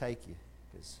take you,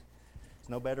 because there's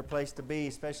no better place to be,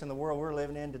 especially in the world we're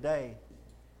living in today,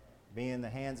 being in the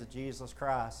hands of Jesus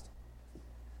Christ.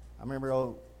 I remember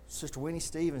old Sister Winnie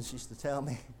Stevens used to tell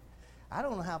me, I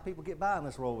don't know how people get by in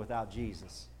this world without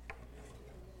Jesus.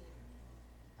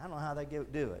 I don't know how they do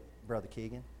it, Brother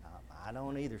Keegan. I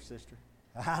don't either, sister.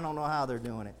 I don't know how they're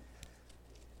doing it.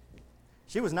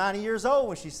 She was 90 years old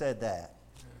when she said that.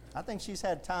 I think she's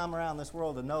had time around this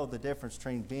world to know the difference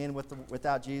between being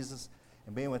without Jesus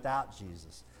and being without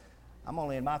Jesus. I'm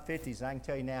only in my 50s, and I can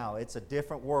tell you now, it's a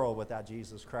different world without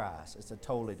Jesus Christ. It's a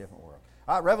totally different world.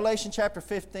 All right, Revelation chapter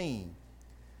 15.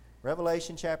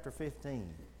 Revelation chapter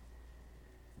 15.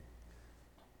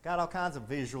 Got all kinds of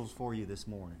visuals for you this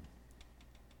morning.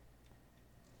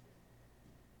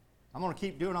 I'm going to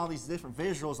keep doing all these different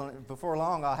visuals. Before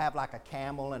long, I'll have like a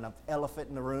camel and an elephant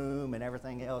in the room and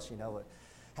everything else,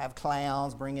 have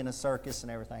clowns, bring in a circus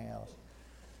and everything else.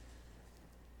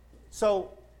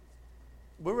 So,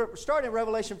 we're starting in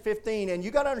Revelation 15, and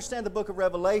you got to understand the book of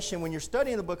Revelation. When you're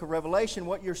studying the book of Revelation,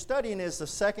 what you're studying is the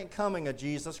second coming of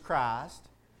Jesus Christ.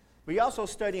 But you're also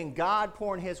studying God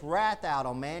pouring His wrath out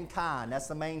on mankind. That's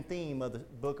the main theme of the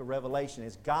book of Revelation,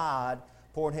 is God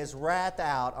pouring His wrath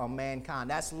out on mankind.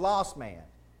 That's lost man.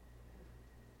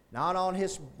 Not on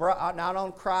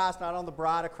Christ, not on the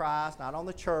bride of Christ, not on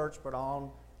the church, but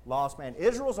on lost man.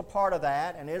 Israel's a part of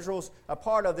that, and Israel's a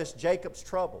part of this Jacob's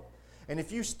trouble. And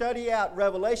if you study out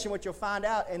Revelation, what you'll find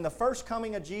out, in the first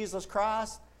coming of Jesus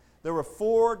Christ, there were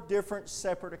 4 different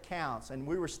separate accounts. And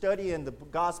we were studying the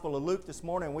Gospel of Luke this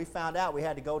morning, and we found out we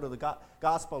had to go to the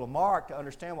Gospel of Mark to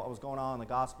understand what was going on in the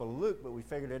Gospel of Luke, but we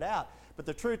figured it out. But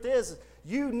the truth is,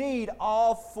 you need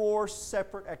all 4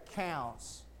 separate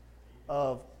accounts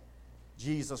of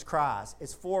Jesus Christ.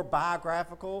 It's 4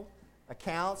 biographical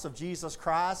accounts of Jesus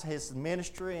Christ, His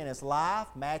ministry and His life: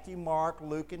 Matthew, Mark,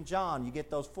 Luke, and John. You get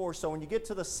those 4. So when you get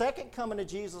to the second coming of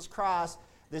Jesus Christ,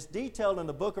 this detailed in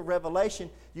the book of Revelation,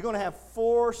 you're going to have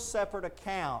 4 separate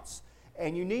accounts.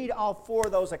 And you need all 4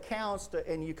 of those accounts,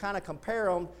 and you kind of compare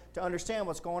them to understand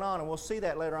what's going on. And we'll see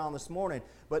that later on this morning.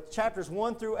 But chapters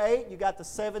 1 through 8, you got the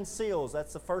 7 seals.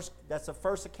 That's the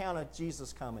first account of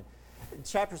Jesus coming. In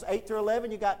chapters 8 through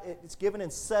 11, it's given in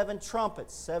 7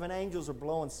 trumpets. 7 angels are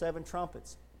blowing 7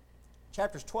 trumpets.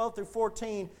 Chapters 12 through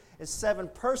 14 is 7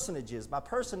 personages. By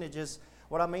personages,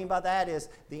 what I mean by that is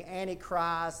the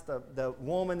Antichrist, the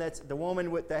woman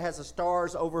that has the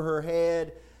stars over her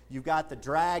head. You've got the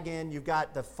dragon. You've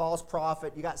got the false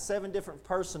prophet. You got 7 different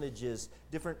personages,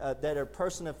 that are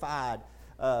personified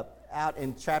out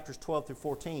in chapters 12 through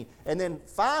 14. And then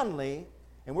finally,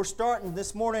 and we're starting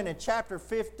this morning in chapter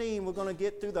 15. We're going to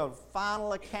get through the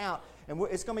final account, and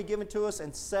it's going to be given to us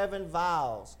in 7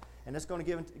 vials. And it's going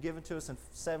to be given to us in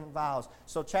 7 vials.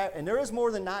 And there is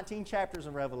more than 19 chapters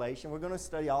in Revelation. We're going to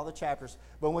study all the chapters.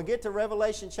 But when we get to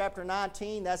Revelation chapter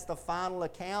 19, that's the final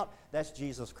account. That's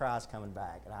Jesus Christ coming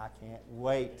back. And I can't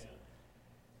wait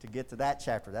to get to that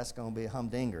chapter. That's going to be a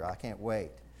humdinger. I can't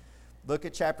wait. Look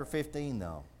at chapter 15,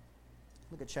 though.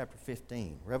 Look at chapter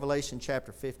 15. Revelation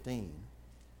chapter 15.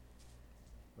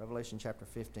 Revelation chapter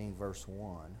 15, verse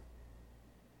 1.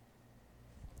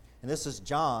 And this is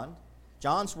John.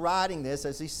 John's writing this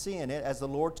as he's seeing it, as the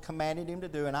Lord commanded him to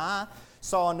do. And I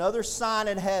saw another sign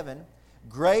in heaven,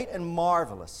 great and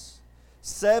marvelous.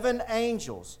 7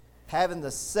 angels having the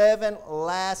 7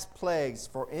 last plagues,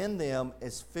 for in them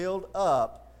is filled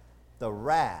up the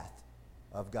wrath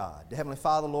of God. Heavenly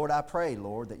Father, Lord, I pray,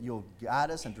 Lord, that you'll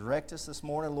guide us and direct us this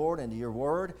morning, Lord, into your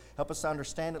word. Help us to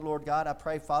understand it, Lord God. I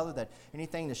pray, Father, that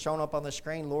anything that's shown up on the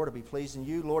screen, Lord, will be pleasing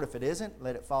you. Lord, if it isn't,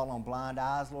 let it fall on blind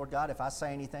eyes, Lord God. If I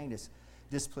say anything that's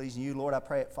displeasing you, Lord, I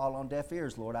pray it fall on deaf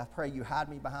ears, Lord. I pray you hide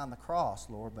me behind the cross,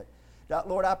 Lord. But,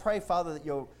 Lord, I pray, Father, that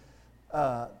you'll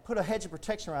put a hedge of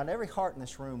protection around every heart in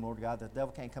this room, Lord God, that the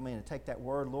devil can't come in and take that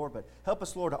word, Lord. But help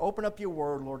us, Lord, to open up your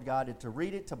word, Lord God, and to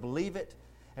read it, to believe it,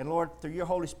 and, Lord, through your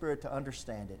Holy Spirit to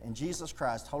understand it. In Jesus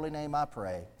Christ's holy name I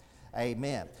pray.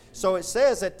 Amen. So it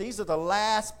says that these are the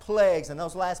last plagues, and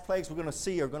those last plagues we're going to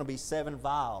see are going to be 7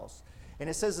 vials. And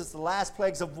it says it's the last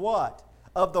plagues of what?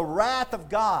 Of the wrath of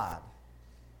God.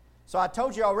 So I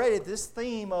told you already, this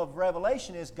theme of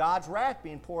Revelation is God's wrath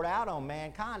being poured out on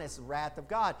mankind. It's the wrath of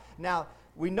God. Now,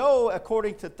 we know,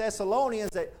 according to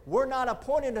Thessalonians, that we're not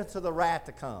appointed unto the wrath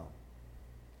to come.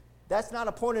 That's not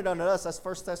appointed unto us. That's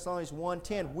 1 Thessalonians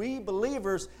 1:10. We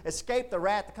believers escape the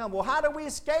wrath to come. Well, how do we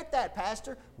escape that,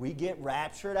 Pastor? We get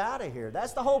raptured out of here.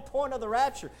 That's the whole point of the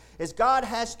rapture, is God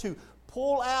has to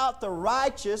pull out the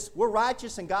righteous. We're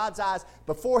righteous in God's eyes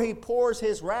before He pours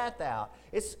His wrath out.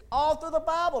 It's all through the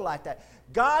Bible like that.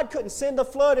 God couldn't send the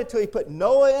flood until he put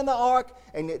Noah in the ark,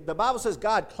 and the Bible says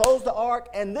God closed the ark,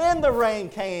 and then the rain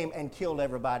came and killed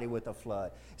everybody with the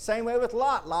flood. Same way with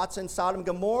Lot. Lot's in Sodom and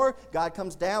Gomorrah. God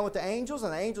comes down with the angels,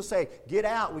 and the angels say, get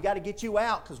out. We got to get you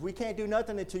out because we can't do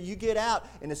nothing until you get out.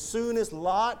 And as soon as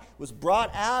Lot was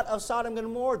brought out of Sodom and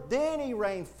Gomorrah, then he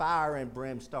rained fire and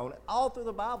brimstone. All through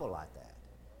the Bible like that.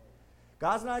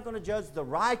 God's not going to judge the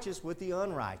righteous with the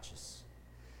unrighteous.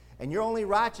 And you're only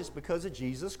righteous because of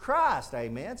Jesus Christ.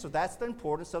 Amen. So that's the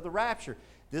importance of the rapture.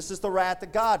 This is the wrath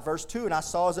of God. Verse 2, and I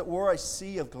saw as it were a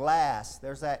sea of glass.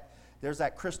 There's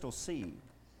that crystal sea.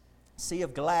 Sea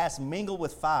of glass mingled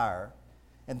with fire.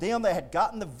 And them that had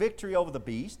gotten the victory over the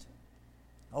beast,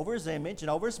 over his image,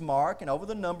 and over his mark, and over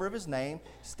the number of his name,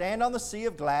 stand on the sea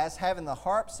of glass, having the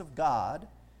harps of God.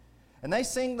 And they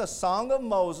sing the song of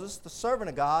Moses, the servant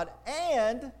of God,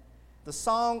 and the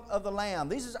song of the Lamb.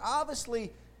 These are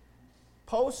obviously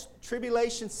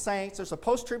post-tribulation saints. There's a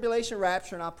post-tribulation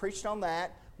rapture, and I preached on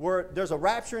that, where there's a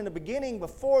rapture in the beginning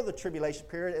before the tribulation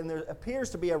period, and there appears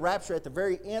to be a rapture at the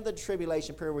very end of the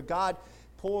tribulation period where God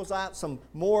pulls out some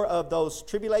more of those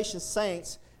tribulation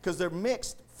saints because they're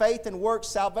mixed faith and works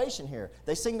salvation here.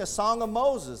 They sing the song of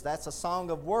Moses. That's a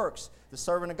song of works, the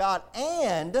servant of God,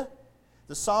 and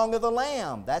the song of the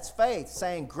Lamb. That's faith,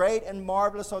 saying, great and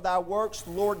marvelous are thy works,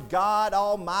 Lord God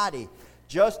Almighty.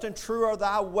 Just and true are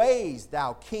thy ways,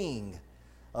 thou King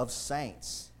of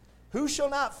saints. Who shall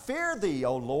not fear thee,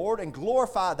 O Lord, and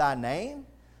glorify thy name?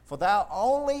 For thou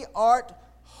only art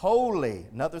holy.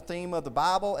 Another theme of the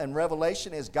Bible and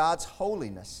Revelation is God's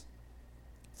holiness.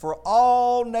 For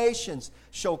all nations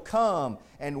shall come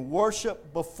and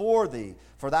worship before thee,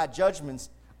 for thy judgments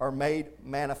are made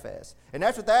manifest. And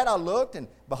after that I looked, and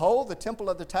behold, the temple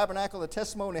of the tabernacle of the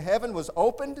testimony in heaven was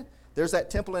opened. There's that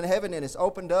temple in heaven, and it's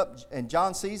opened up, and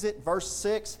John sees it. Verse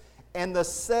 6, and the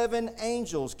 7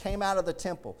 angels came out of the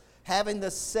temple, having the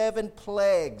 7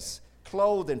 plagues,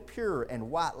 clothed in pure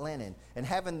and white linen, and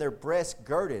having their breasts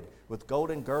girded with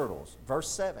golden girdles. Verse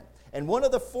 7, and one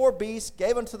of the 4 beasts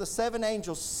gave unto the 7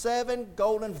 angels 7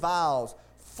 golden vials,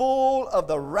 full of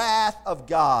the wrath of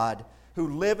God, who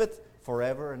liveth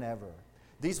forever and ever.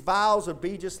 These vials would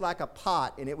be just like a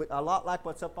pot, and it would a lot like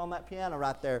what's up on that piano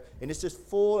right there. And it's just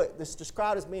full. It's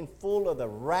described as being full of the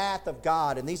wrath of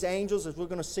God. And these angels, as we're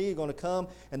going to see, are going to come,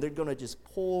 and they're going to just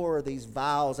pour these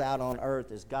vials out on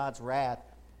earth as God's wrath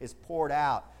is poured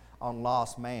out on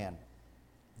lost man.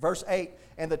 Verse 8,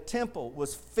 and the temple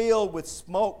was filled with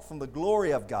smoke from the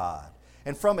glory of God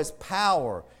and from his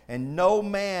power, and no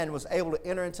man was able to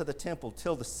enter into the temple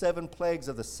till the 7 plagues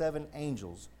of the 7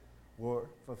 angels were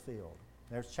fulfilled.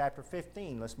 There's chapter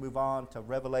 15. Let's move on to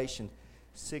Revelation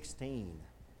 16.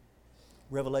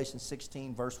 Revelation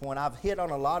 16, verse 1. I've hit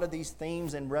on a lot of these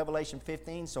themes in Revelation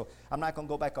 15, so I'm not going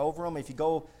to go back over them. If you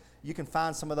go, you can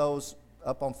find some of those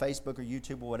up on Facebook or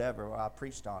YouTube or whatever, where I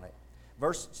preached on it.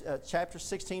 Chapter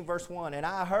 16, verse 1. And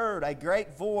I heard a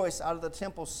great voice out of the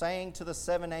temple saying to the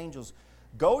 7 angels,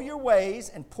 go your ways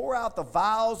and pour out the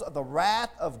vials of the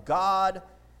wrath of God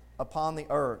upon the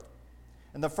earth.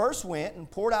 And the first went and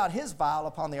poured out his vial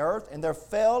upon the earth, and there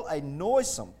fell a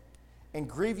noisome and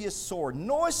grievous sword.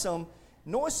 Noisome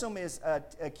is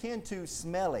akin to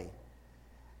smelly,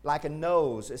 like a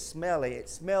nose. It's smelly. It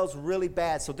smells really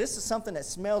bad. So this is something that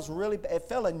smells really bad. It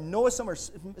fell a noisome or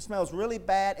smells really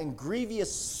bad and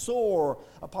grievous sore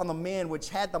upon the men which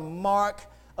had the mark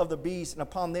of the beast, and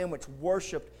upon them which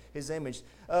worshipped his image.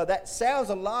 That sounds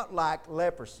a lot like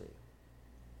leprosy.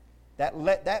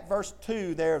 That verse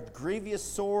 2 there, grievous,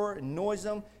 sore, and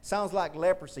noisome, sounds like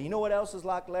leprosy. You know what else is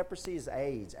like leprosy? Is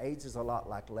AIDS. AIDS is a lot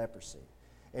like leprosy.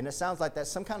 And it sounds like that's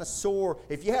some kind of sore.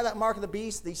 If you have that mark of the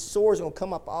beast, these sores are going to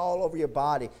come up all over your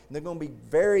body. And they're going to be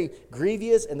very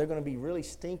grievous, and they're going to be really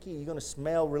stinky. You're going to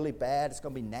smell really bad. It's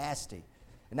going to be nasty.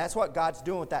 And that's what God's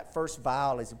doing with that first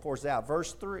vial as he pours it out.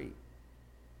 Verse 3.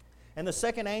 And the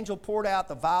second angel poured out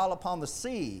the vial upon the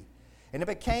sea, and it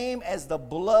became as the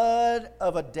blood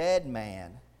of a dead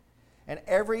man, and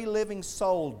every living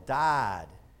soul died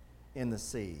in the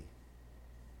sea.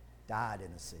 Died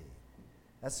in the sea.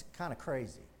 That's kind of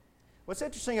crazy. What's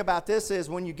interesting about this is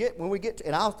when we get to,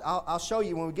 and I'll show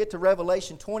you when we get to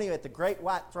Revelation 20 at the great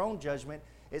white throne judgment,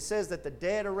 it says that the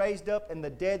dead are raised up and the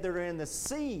dead that are in the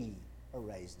sea are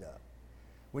raised up.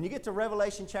 When you get to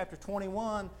Revelation chapter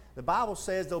 21, the Bible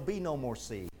says there'll be no more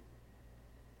sea.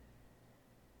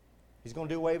 He's going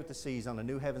to do away with the seas. On the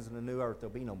new heavens and the new earth,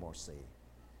 there'll be no more sea.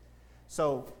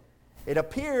 So it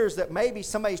appears that maybe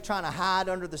somebody's trying to hide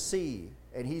under the sea,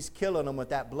 and he's killing them with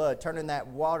that blood, turning that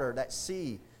water, that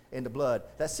sea, into blood.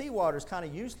 That sea water is kind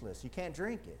of useless. You can't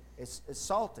drink it. It's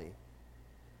salty.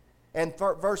 And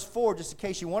verse 4, just in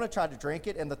case you want to try to drink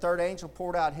it, and the third angel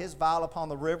poured out his vial upon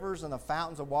the rivers and the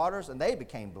fountains of waters, and they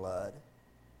became blood.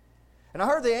 And I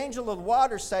heard the angel of the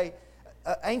waters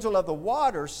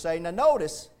say, now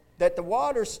notice that the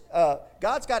waters,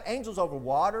 God's got angels over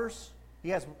waters. He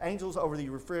has angels over the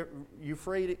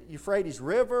Euphrates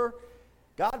River.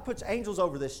 God puts angels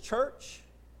over this church.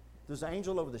 There's an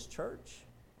angel over this church.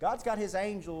 God's got his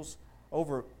angels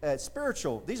over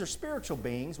spiritual. These are spiritual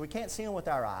beings. We can't see them with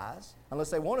our eyes unless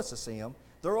they want us to see them.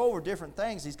 They're over different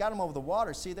things. He's got them over the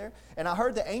water. See there? And I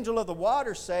heard the angel of the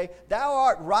water say, Thou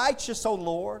art righteous, O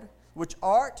Lord, which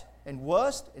art and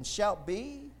wast and shalt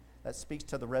be. That speaks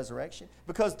to the resurrection.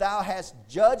 Because thou hast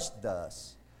judged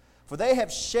thus. For they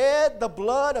have shed the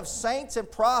blood of saints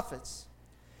and prophets,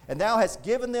 and thou hast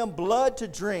given them blood to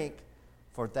drink,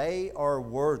 for they are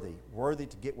worthy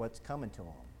to get what's coming to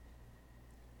them.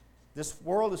 This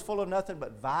world is full of nothing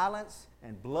but violence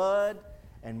and blood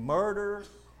and murder.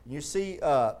 You see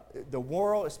the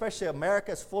world, especially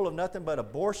America, is full of nothing but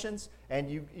abortions, and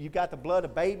you got the blood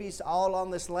of babies all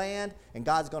on this land, and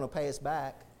God's going to pay us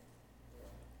back.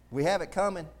 We have it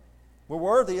coming. We're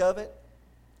worthy of it.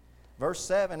 Verse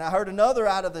 7, I heard another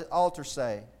out of the altar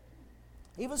say,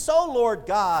 Even so, Lord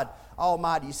God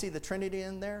Almighty. You see the Trinity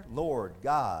in there? Lord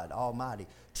God Almighty.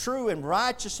 True and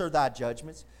righteous are thy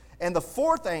judgments. And the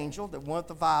fourth angel that went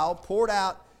the vial poured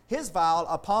out his vial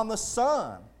upon the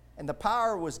sun, and the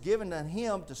power was given to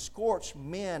him to scorch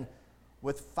men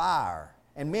with fire.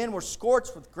 And men were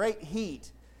scorched with great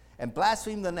heat, and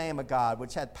blasphemed the name of God,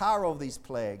 which had power over these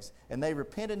plagues, and they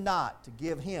repented not to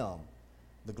give him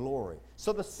the glory.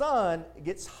 So the sun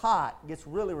gets hot, gets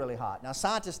really, really hot. Now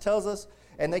scientists tells us,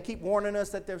 and they keep warning us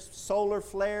that there's solar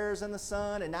flares in the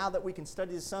sun, and now that we can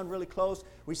study the sun really close,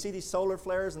 we see these solar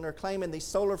flares, and they're claiming these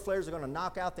solar flares are going to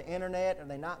knock out the internet, and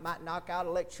they might knock out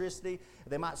electricity,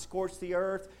 they might scorch the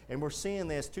earth, and we're seeing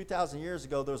this. 2,000 years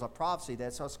ago, there was a prophecy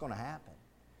that's what's going to happen.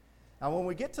 Now, when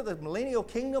we get to the millennial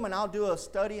kingdom, and I'll do a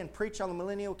study and preach on the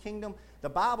millennial kingdom, the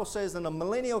Bible says in the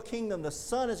millennial kingdom, the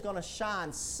sun is going to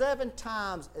shine 7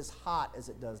 times as hot as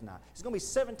it does now. It's going to be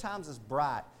 7 times as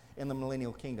bright in the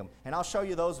millennial kingdom. And I'll show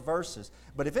you those verses.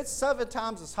 But if it's 7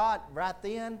 times as hot right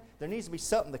then, there needs to be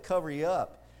something to cover you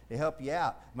up, to help you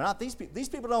out. But not these people. These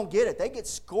people don't get it. They get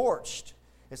scorched.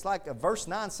 It's like verse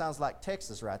 9 sounds like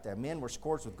Texas right there. Men were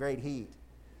scorched with great heat.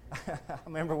 I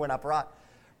remember when I brought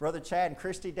Brother Chad and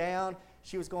Christy down,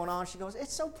 she was going on. She goes,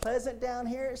 it's so pleasant down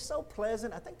here. It's so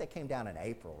pleasant. I think they came down in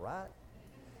April, right?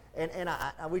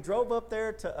 And we drove up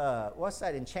there to, what's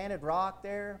that, Enchanted Rock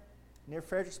there, near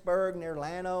Fredericksburg, near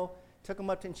Llano. Took them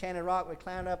up to Enchanted Rock. We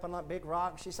climbed up on that big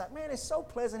rock. She's like, man, it's so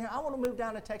pleasant here. I want to move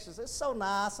down to Texas. It's so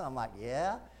nice. And I'm like,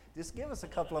 yeah, just give us a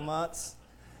couple of months.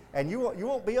 And you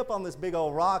won't be up on this big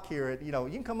old rock here. You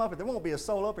can come up, and there won't be a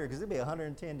soul up here because it'll be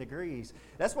 110 degrees.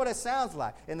 That's what it sounds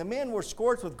like. And the men were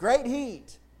scorched with great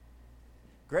heat.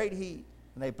 Great heat.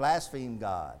 And they blasphemed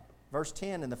God. Verse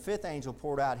 10, and the fifth angel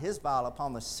poured out his vial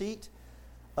upon the seat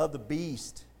of the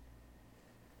beast.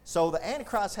 So the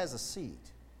Antichrist has a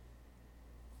seat.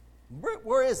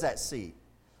 Where is that seat?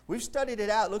 We've studied it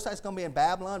out. It looks like it's going to be in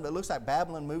Babylon, but it looks like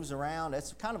Babylon moves around.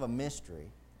 It's kind of a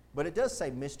mystery. But it does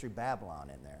say Mystery Babylon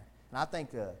in there. And I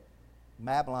think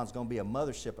Babylon's going to be a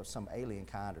mothership of some alien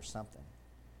kind or something.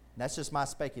 And that's just my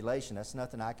speculation. That's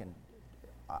nothing I can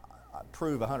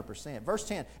prove 100%. Verse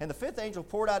 10, and the fifth angel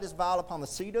poured out his vial upon the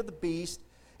seat of the beast,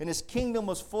 and his kingdom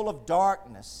was full of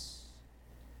darkness.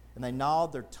 And they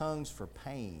gnawed their tongues for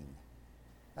pain.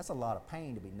 That's a lot of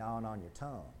pain to be gnawing on your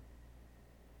tongue.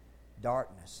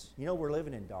 Darkness. We're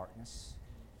living in darkness.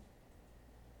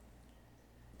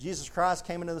 Jesus Christ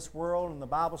came into this world, and the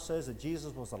Bible says that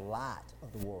Jesus was the light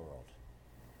of the world.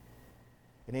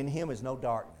 And in him is no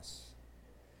darkness.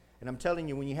 And I'm telling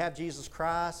you, when you have Jesus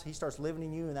Christ, he starts living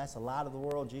in you, and that's the light of the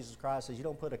world. Jesus Christ says you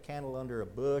don't put a candle under a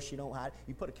bush. You don't hide.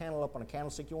 You put a candle up on a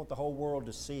candlestick. You want the whole world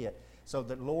to see it. So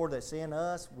the Lord that's in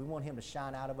us, we want him to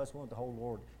shine out of us. We want the whole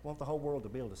world to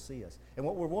be able to see us. And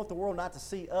we want the world not to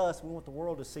see us. We want the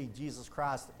world to see Jesus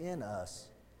Christ in us,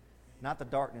 not the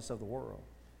darkness of the world.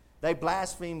 They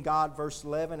blasphemed God, verse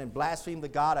 11, and blasphemed the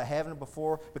God of heaven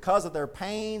because of their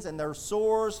pains and their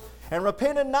sores, and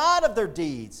repented not of their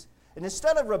deeds. And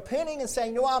instead of repenting and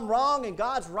saying, no, I'm wrong and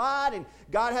God's right and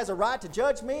God has a right to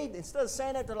judge me, instead of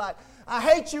saying that, they're like, I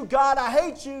hate you, God, I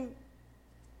hate you.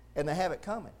 And they have it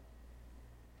coming.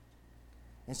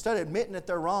 Instead of admitting that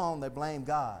they're wrong, they blame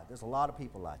God. There's a lot of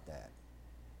people like that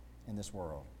in this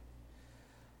world.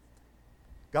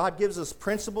 God gives us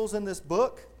principles in this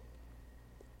book.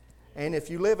 And if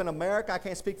you live in America, I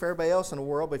can't speak for everybody else in the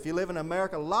world, but if you live in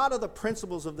America, a lot of the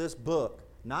principles of this book,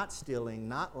 not stealing,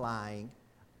 not lying,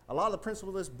 A lot of the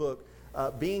principles of this book,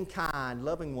 being kind,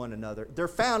 loving one another, they're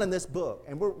found in this book.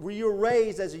 And you're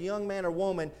raised as a young man or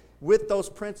woman with those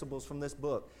principles from this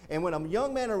book. And when a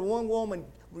young man or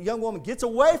young woman gets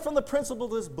away from the principle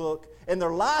of this book and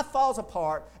their life falls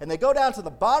apart and they go down to the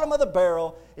bottom of the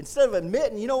barrel, instead of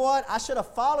admitting, you know what, I should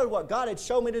have followed what God had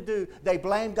shown me to do, they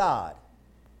blame God.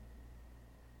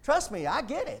 Trust me, I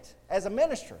get it as a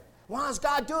minister. Why is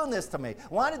God doing this to me?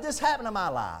 Why did this happen in my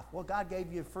life? Well, God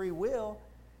gave you free will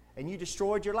and you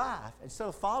destroyed your life. Instead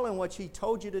of following what He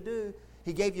told you to do,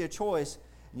 He gave you a choice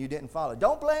and you didn't follow it.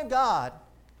 Don't blame God.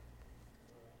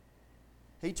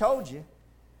 He told you.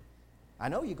 I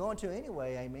know you're going to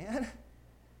anyway, amen.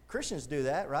 Christians do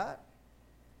that, right?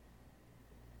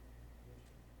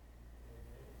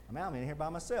 I'm in here by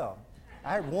myself.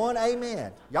 I heard one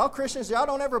amen. Y'all Christians, y'all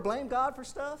don't ever blame God for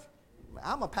stuff?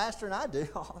 I'm a pastor and I do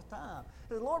all the time. I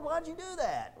said, Lord, why'd you do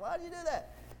that? Why'd you do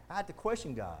that? I had to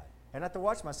question God. And I had to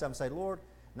watch myself and say, Lord,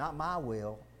 not my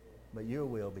will, but your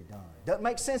will be done. Doesn't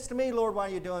make sense to me, Lord, why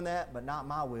you're doing that, but not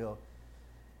my will.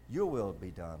 Your will be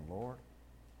done, Lord.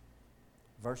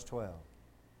 Verse 12.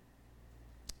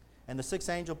 And the sixth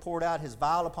angel poured out his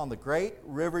vial upon the great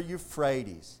river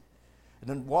Euphrates. And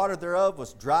the water thereof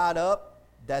was dried up,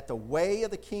 that the way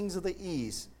of the kings of the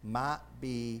east might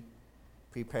be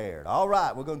prepared. All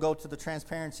right, we're going to go to the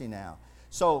transparency now.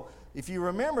 So, if you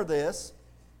remember this,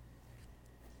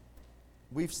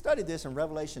 we've studied this in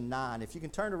Revelation 9. If you can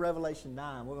turn to Revelation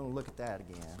 9, we're going to look at that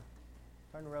again.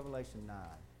 Turn to Revelation 9.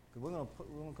 Because we're going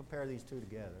to compare these two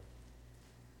together.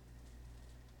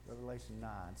 Revelation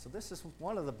 9. So this is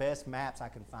one of the best maps I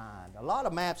can find. A lot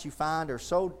of maps you find are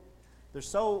there's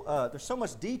so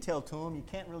much detail to them you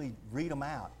can't really read them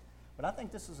out. But I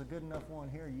think this is a good enough one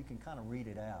here you can kind of read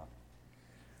it out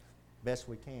best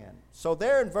we can. So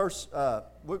there in verse,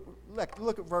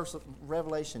 look at verse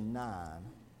Revelation 9.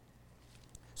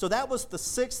 So that was the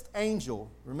sixth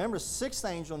angel. Remember, sixth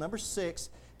angel, number 6.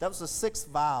 That was the sixth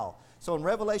vial. So in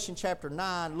Revelation chapter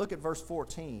 9, look at verse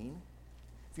 14.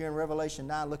 If you're in Revelation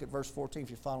 9, look at verse 14 if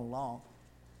you're following along.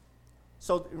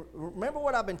 So remember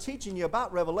what I've been teaching you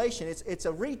about Revelation. It's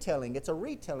a retelling. It's a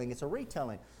retelling. It's a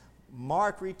retelling.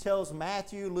 Mark retells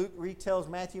Matthew. Luke retells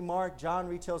Matthew, Mark. John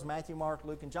retells Matthew, Mark,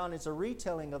 Luke, and John. It's a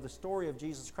retelling of the story of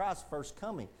Jesus Christ's first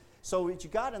coming. So what you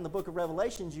got in the book of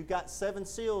Revelations, you got 7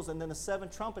 seals, and then the 7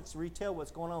 trumpets retell what's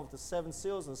going on with the 7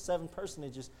 seals, and the 7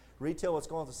 personages retell what's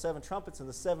going on with the 7 trumpets, and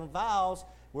the 7 vials,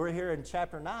 we're here in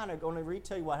chapter 9, are going to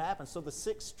retell you what happened. So the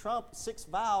sixth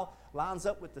vial lines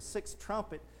up with the 6th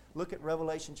trumpet. Look at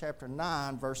Revelation chapter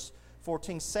 9, verse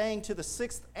 14, saying to the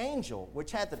 6th angel,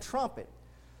 which had the trumpet,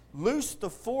 loose the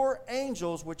 4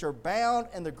 angels which are bound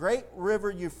in the great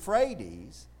river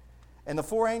Euphrates. And the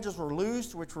 4 angels were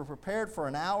loosed, which were prepared for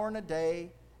an hour and a day,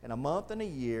 and a month and a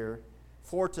year,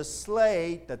 for to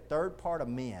slay the third part of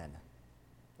men.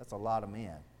 That's a lot of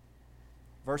men.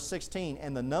 Verse 16,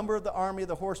 and the number of the army of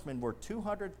the horsemen were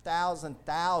 200,000.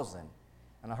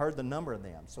 And I heard the number of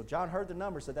them. So John heard the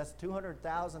number, said that's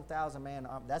 200,000 man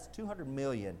army. That's 200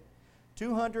 million.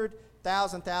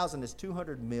 200,000 is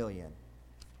 200 million.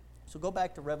 So go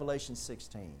back to Revelation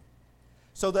 16.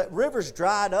 So that river's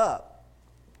dried up.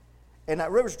 And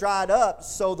that river's dried up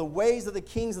so the ways of the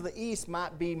kings of the east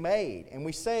might be made. And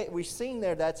we've seen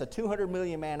there that's a 200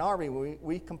 million man army.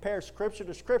 We compare scripture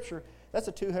to scripture, that's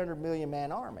a 200 million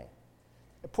man army.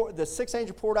 The 6th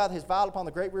angel poured out his vial upon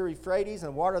the great river Euphrates,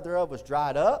 and the water thereof was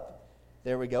dried up.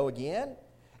 There we go again.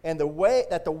 And the way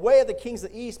of the kings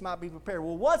of the east might be prepared.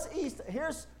 Well, what's east?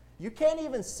 You can't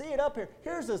even see it up here.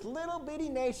 Here's this little bitty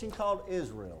nation called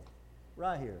Israel,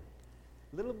 right here.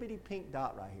 Little bitty pink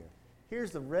dot right here.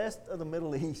 Here's the rest of the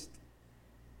Middle East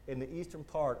in the eastern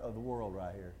part of the world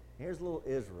right here. Here's little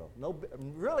Israel.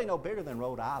 Really no bigger than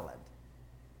Rhode Island.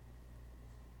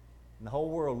 And the whole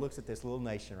world looks at this little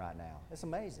nation right now. It's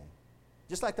amazing.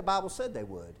 Just like the Bible said they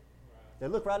would. They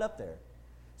look right up there.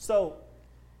 So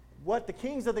what the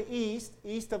kings of the east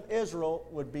of Israel,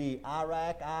 would be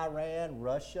Iraq, Iran,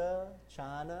 Russia,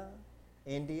 China,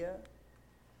 India.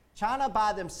 China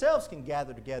by themselves can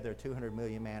gather together a 200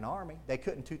 million man army. They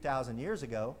couldn't 2,000 years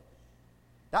ago.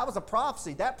 That was a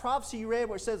prophecy. That prophecy you read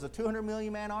where it says a 200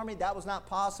 million man army, that was not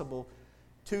possible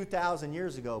 2,000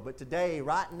 years ago. But today,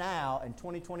 right now, in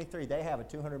 2023, they have a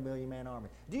 200 million man army.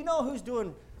 Do you know who's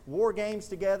doing war games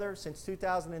together since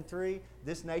 2003?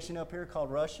 This nation up here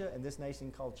called Russia and this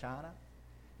nation called China.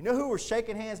 You know who were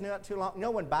shaking hands not too long? You know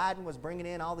when Biden was bringing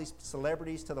in all these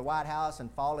celebrities to the White House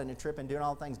and falling and tripping, doing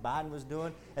all the things Biden was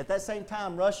doing? At that same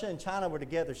time, Russia and China were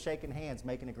together shaking hands,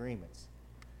 making agreements.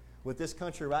 With this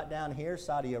country right down here,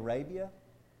 Saudi Arabia,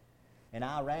 And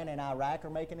Iran and Iraq are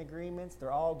making agreements.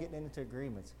 They're all getting into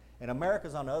agreements. And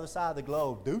America's on the other side of the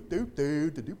globe. Doop, doop,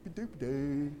 doop, doop, doop, doop,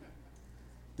 doop.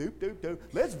 Doop, doop, doop.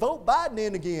 Let's vote Biden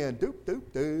in again. Doop, doop,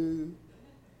 doop.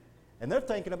 And they're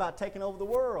thinking about taking over the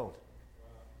world.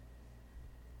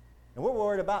 And we're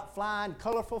worried about flying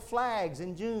colorful flags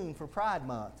in June for Pride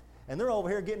Month. And they're over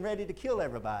here getting ready to kill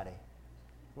everybody.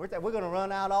 We're going to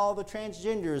run out all the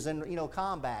transgenders in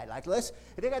combat. Like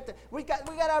we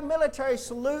got our military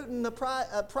saluting the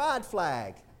pride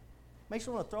flag. Makes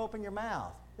you want to throw up in your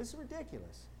mouth. This is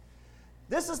ridiculous.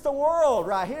 This is the world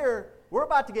right here. We're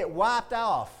about to get wiped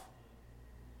off.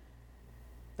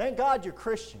 Thank God you're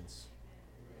Christians.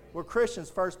 We're Christians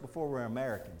first before we're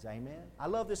Americans. Amen. I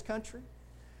love this country.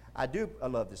 I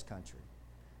love this country.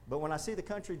 But when I see the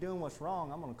country doing what's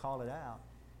wrong, I'm going to call it out.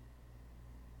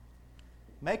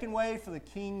 Making way for the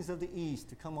kings of the east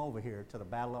to come over here to the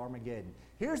Battle of Armageddon.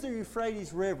 Here's the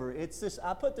Euphrates River. It's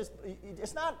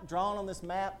not drawn on this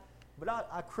map, but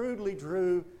I crudely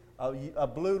drew a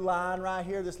blue line right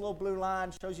here. This little blue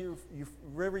line shows you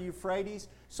River Euphrates.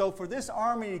 So for this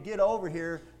army to get over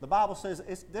here, the Bible says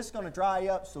this is going to dry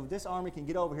up so this army can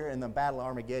get over here and the Battle of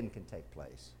Armageddon can take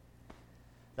place.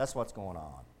 That's what's going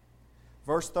on.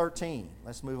 Verse 13.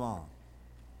 Let's move on.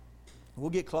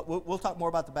 We'll talk more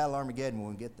about the Battle of Armageddon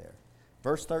when we get there.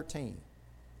 Verse 13.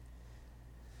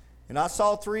 And I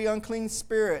saw 3 unclean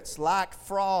spirits like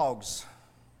frogs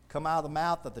come out of the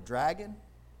mouth of the dragon,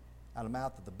 out of the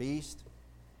mouth of the beast,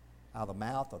 out of the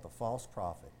mouth of the false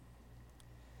prophet.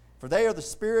 For they are the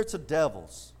spirits of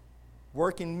devils,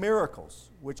 working miracles,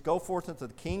 which go forth into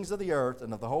the kings of the earth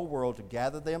and of the whole world to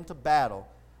gather them to battle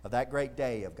of that great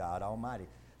day of God Almighty.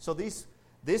 So these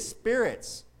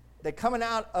spirits, they're coming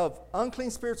out of,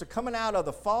 unclean spirits are coming out of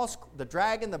the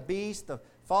dragon, the beast, the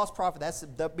false prophet. That's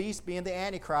the beast being the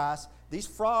Antichrist. These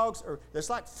frogs there's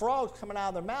like frogs coming out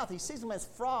of their mouth. He sees them as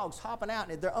frogs hopping out,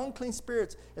 and they're unclean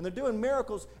spirits, and they're doing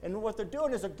miracles. And what they're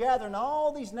doing is they're gathering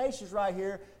all these nations right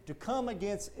here to come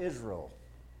against Israel.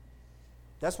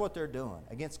 That's what they're doing,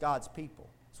 against God's people.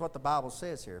 That's what the Bible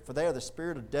says here. For they are the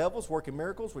spirit of devils working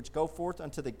miracles, which go forth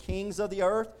unto the kings of the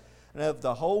earth and of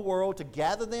the whole world to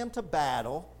gather them to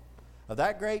battle of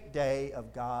that great day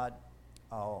of God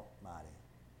Almighty.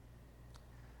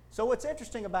 So what's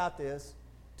interesting about this,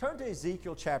 turn to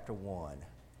Ezekiel chapter 1.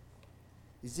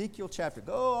 Ezekiel chapter,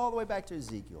 go all the way back to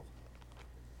Ezekiel.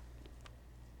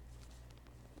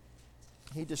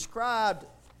 He described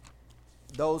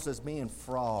those as being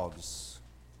frogs.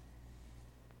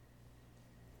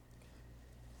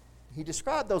 He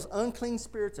described those unclean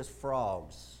spirits as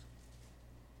frogs.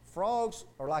 Frogs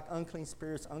are like unclean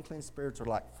spirits. Unclean spirits are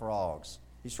like frogs.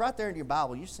 It's right there in your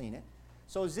Bible. You've seen it.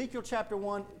 So Ezekiel chapter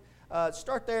 1,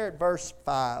 start there at verse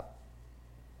 5.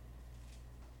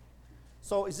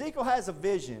 So Ezekiel has a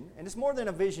vision, and it's more than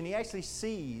a vision. He actually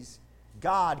sees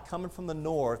God coming from the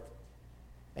north,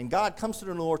 and God comes to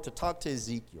the north to talk to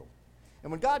Ezekiel.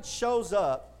 And when God shows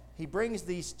up, he brings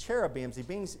these cherubims. He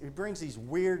brings these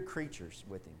weird creatures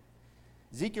with him.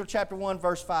 Ezekiel chapter 1,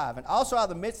 verse 5. And also out of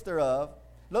the midst thereof,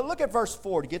 look at verse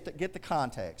 4 to get the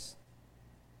context.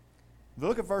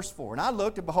 Look at verse 4. And I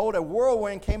looked, and behold, a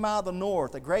whirlwind came out of the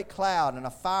north, a great cloud, and a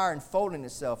fire enfolding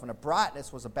itself, and a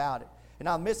brightness was about it. And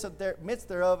out of the midst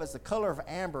thereof is the color of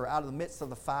amber out of the midst of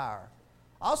the fire.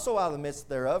 Also out of the midst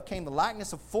thereof came the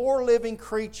likeness of 4 living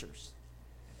creatures.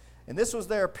 And this was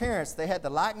their appearance. They had the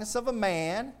likeness of a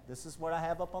man. This is what I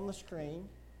have up on the screen.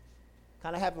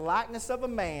 Kind of have the likeness of a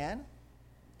man.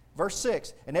 Verse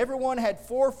 6, and everyone had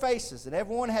 4 faces, and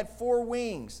everyone had 4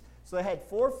 wings. So they had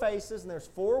 4 faces, and there's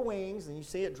 4 wings, and you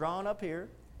see it drawn up here.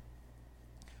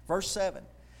 Verse 7,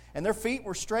 and their feet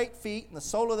were straight feet, and the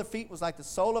sole of their feet was like the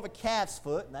sole of a calf's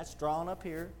foot, and that's drawn up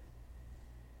here.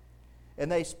 And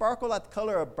they sparkled like the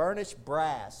color of burnished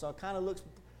brass, so it kind of looks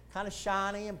kind of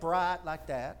shiny and bright like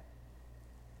that.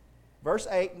 Verse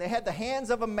 8, and they had the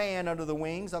hands of a man under the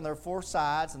wings on their 4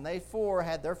 sides, and they 4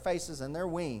 had their faces and their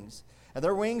wings. And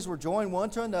their wings were joined one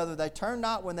to another. They turned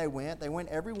not when they went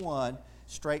every one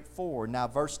straight forward. Now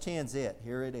verse 10's it.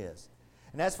 Here it is.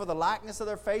 And as for the likeness of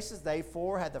their faces, they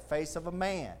 4 had the face of a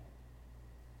man,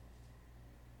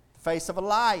 the face of a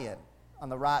lion on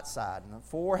the right side, and the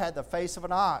 4 had the face of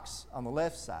an ox on the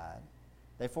left side.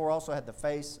 They 4 also had the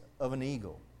face of an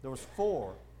eagle. There was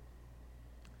 4.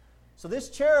 So this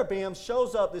cherubim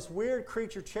shows up, this weird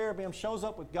creature cherubim shows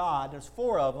up with God. There's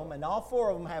 4 of them, and all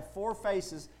 4 of them have 4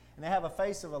 faces. And they have a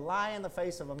face of a lion, the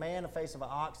face of a man, the face of an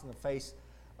ox, and the face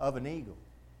of an eagle.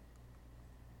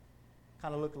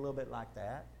 Kind of look a little bit like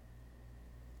that.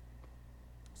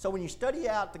 So when you study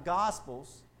out the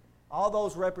Gospels, all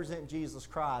those represent Jesus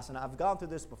Christ. And I've gone through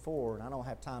this before, and I don't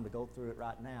have time to go through it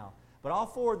right now. But all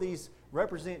four of these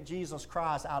represent Jesus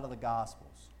Christ out of the Gospels.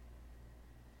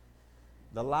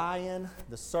 The lion,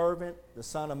 the servant, the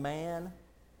Son of Man,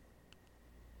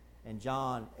 and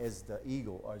John as the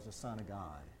eagle or as the Son of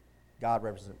God. God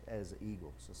represents as the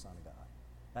eagle, as the Son of God.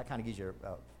 That kind of gives you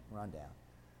a rundown.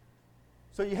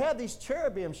 So you have these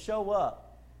cherubims show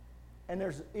up, and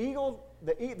there's eagle.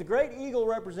 The great eagle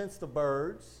represents the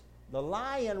birds. The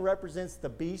lion represents the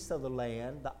beasts of the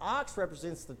land. The ox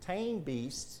represents the tame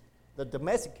beasts, the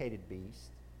domesticated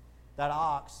beast. That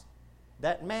ox.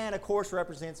 That man, of course,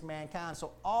 represents mankind.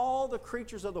 So all the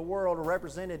creatures of the world are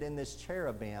represented in this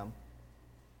cherubim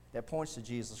that points to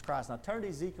Jesus Christ. Now turn to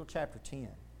Ezekiel chapter 10.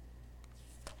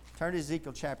 Turn to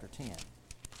Ezekiel chapter 10.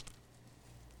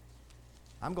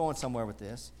 I'm going somewhere with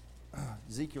this.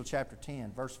 Ezekiel chapter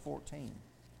 10, verse 14.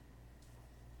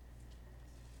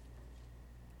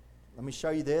 Let me show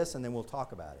you this, and then we'll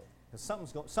talk about it. Because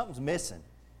something's missing,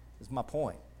 is my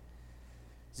point.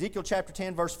 Ezekiel chapter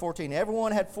 10, verse 14.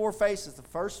 Everyone had four faces. The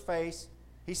first face,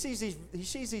 he sees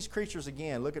these creatures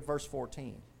again. Look at verse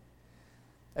 14.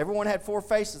 Everyone had four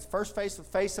faces. The first face, the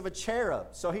face of a cherub.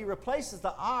 So he replaces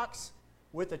the ox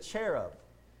with a cherub,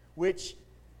 which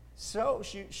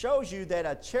shows you that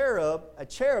a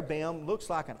cherubim looks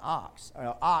like an ox. Or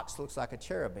an ox looks like a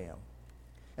cherubim.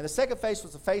 And the second face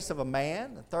was the face of a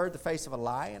man. The third, the face of a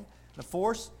lion. The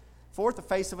fourth, the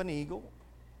face of an eagle.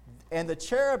 And the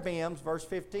cherubims, verse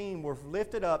 15, were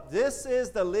lifted up. This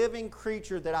is the living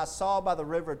creature that I saw by the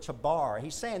river Chabar.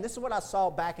 He's saying, this is what I saw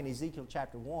back in Ezekiel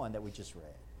chapter 1 that we just read.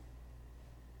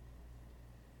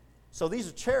 So these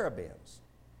are cherubims.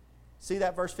 See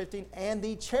that verse 15? And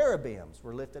the cherubims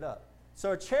were lifted up.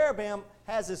 So a cherubim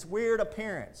has this weird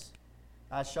appearance.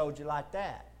 I showed you like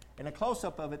that. And a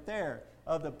close-up of it there,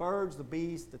 of the birds, the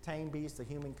beasts, the tame beasts, the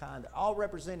humankind, they're all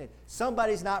represented.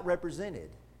 Somebody's not represented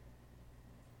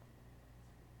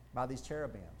by these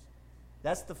cherubims.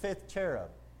 That's the fifth cherub.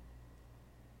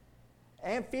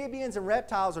 Amphibians and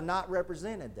reptiles are not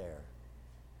represented there.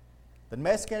 The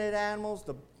domesticated animals,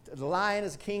 the lion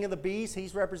is the king of the beasts.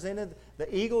 He's represented.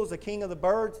 The eagle is the king of the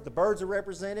birds. The birds are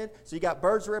represented. So you got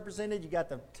birds represented. You got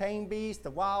the tame beasts,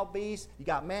 the wild beasts. You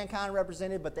got mankind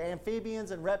represented. But the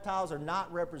amphibians and reptiles are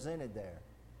not represented there.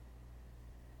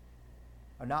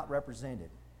 Are not represented.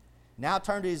 Now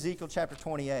turn to Ezekiel chapter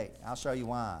 28. I'll show you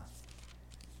why.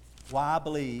 Why I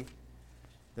believe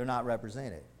they're not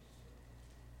represented.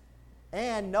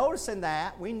 And noticing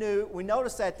that, we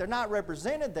noticed that they're not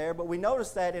represented there, but we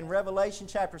noticed that in Revelation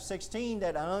chapter 16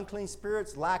 that an unclean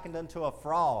spirit's likened unto a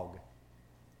frog. It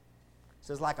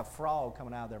says like a frog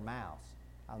coming out of their mouths.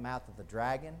 Out of the mouth of the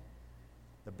dragon,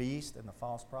 the beast, and the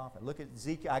false prophet. Look at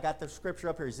Ezekiel. I got the scripture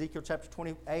up here, Ezekiel chapter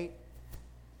 28,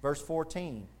 verse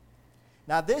 14.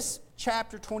 Now this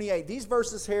chapter 28, these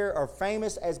verses here are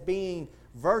famous as being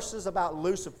verses about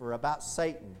Lucifer, about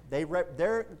Satan.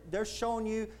 They're showing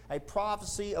you a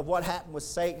prophecy of what happened with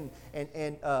Satan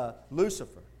and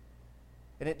Lucifer.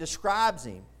 And it describes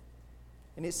him.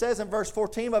 And it says in verse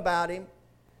 14 about him,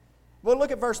 well,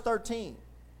 look at verse 13.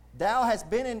 Thou hast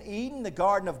been in Eden, the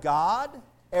garden of God.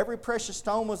 Every precious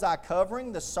stone was thy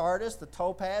covering, the sardius, the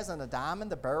topaz, and the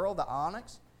diamond, the beryl, the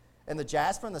onyx, and the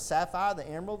jasper, and the sapphire, the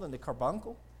emerald, and the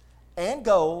carbuncle, and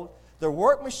gold. The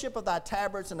workmanship of thy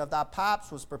tabrets and of thy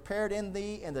pipes was prepared in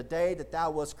thee in the day that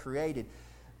thou wast created.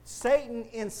 Satan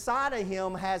inside of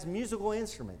him has musical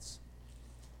instruments.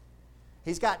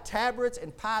 He's got tabrets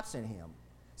and pipes in him.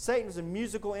 Satan is a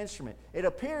musical instrument. It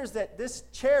appears that this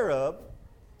cherub,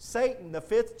 Satan, the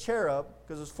fifth cherub,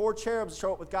 because there's four cherubs that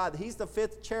show up with God, he's the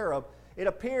fifth cherub. It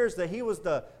appears that he was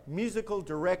the musical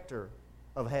director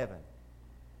of heaven.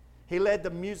 He led the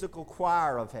musical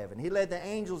choir of heaven. He led the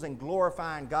angels in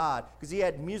glorifying God because he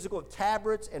had musical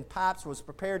tabrets and pipes was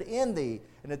prepared in thee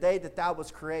in the day that thou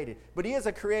wast created. But he is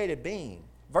a created being.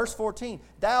 Verse 14,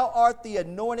 thou art the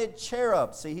anointed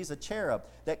cherub. See, he's a cherub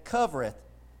that covereth.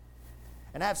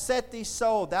 And I have set thee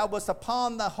so. Thou wast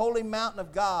upon the holy mountain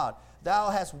of God. Thou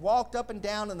hast walked up and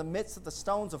down in the midst of the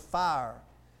stones of fire.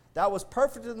 Thou wast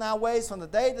perfect in thy ways from the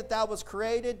day that thou wast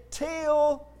created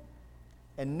till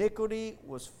iniquity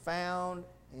was found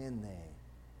in thee.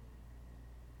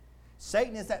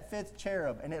 Satan is that fifth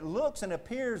cherub, and it looks and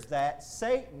appears that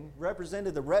Satan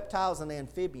represented the reptiles and the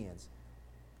amphibians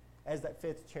as that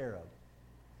fifth cherub.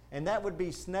 And that would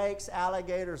be snakes,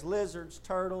 alligators, lizards,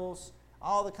 turtles,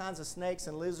 all the kinds of snakes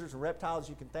and lizards and reptiles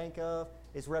you can think of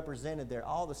is represented there.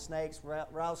 All the snakes,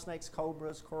 rattlesnakes,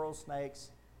 cobras, coral snakes,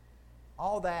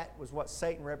 all that was what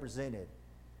Satan represented.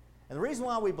 And the reason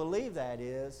why we believe that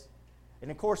is, and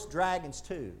of course, dragons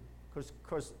too.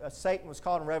 Because Satan was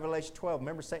called in Revelation 12.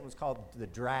 Remember, Satan was called the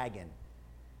dragon.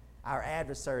 Our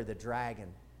adversary, the dragon.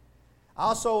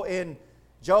 Also in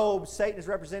Job, Satan is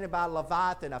represented by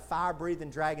Leviathan, a fire-breathing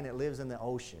dragon that lives in the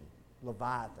ocean.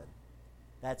 Leviathan.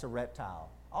 That's a reptile.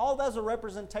 All those are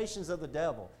representations of the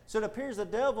devil. So it appears the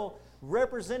devil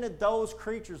represented those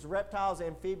creatures, reptiles,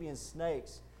 amphibians,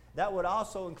 snakes. That would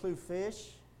also include fish.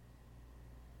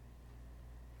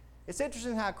 It's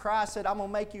interesting how Christ said, I'm going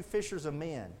to make you fishers of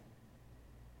men.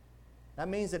 That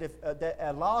means that if that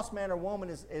a lost man or woman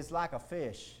is like a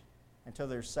fish until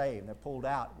they're saved, they're pulled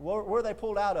out. Where are they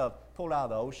pulled out of? Pulled out of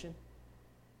the ocean,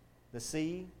 the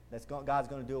sea, God's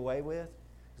going to do away with.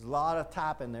 There's a lot of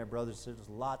type in there, brothers. There's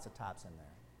lots of types in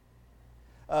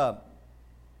there.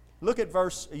 Look at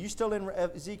verse, are you still in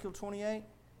Ezekiel 28?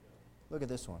 Look at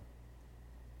this one.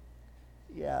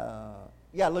 Yeah,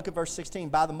 look at verse 16.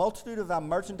 By the multitude of thy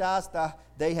merchandise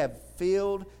they have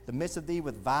filled the midst of thee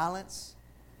with violence,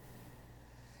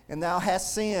 and thou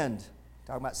hast sinned.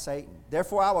 Talking about Satan.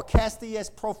 Therefore I will cast thee as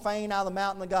profane out of the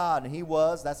mountain of God. And he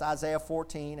was, that's Isaiah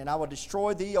 14. And I will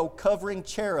destroy thee, O covering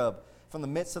cherub, from the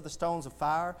midst of the stones of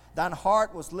fire. Thine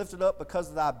heart was lifted up because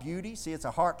of thy beauty. See, it's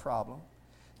a heart problem.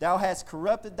 Thou hast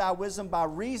corrupted thy wisdom by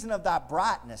reason of thy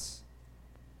brightness.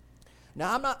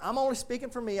 Now, I'm only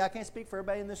speaking for me. I can't speak for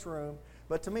everybody in this room.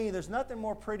 But to me, there's nothing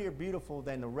more pretty or beautiful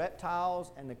than the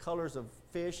reptiles and the colors of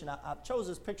fish. And I chose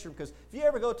this picture because if you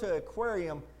ever go to an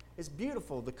aquarium, it's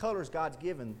beautiful, the colors God's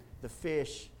given the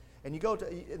fish. And you go to,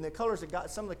 and the colors of God,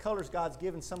 some of the colors God's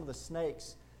given some of the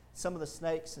snakes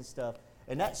and stuff.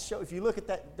 And that show, if you look at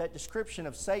that description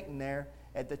of Satan there,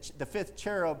 at the fifth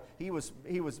cherub, he was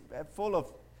full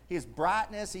of his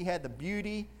brightness. He had the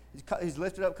beauty. He's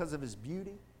lifted up because of his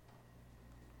beauty.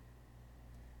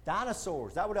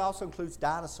 Dinosaurs. That would also include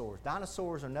dinosaurs.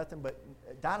 Dinosaurs are nothing but,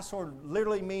 dinosaur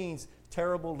literally means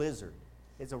terrible lizard.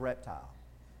 It's a reptile.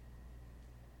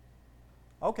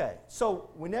 Okay, so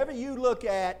whenever you look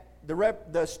at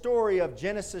the story of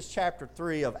Genesis chapter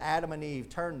 3 of Adam and Eve,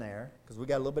 turn there, because we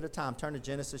got a little bit of time. Turn to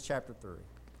Genesis chapter 3.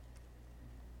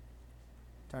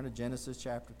 Turn to Genesis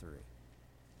chapter 3.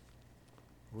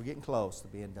 We're getting close to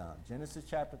being done. Genesis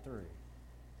chapter 3.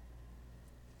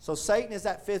 So Satan is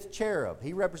that fifth cherub.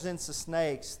 He represents the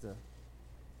snakes, the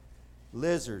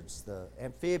lizards, the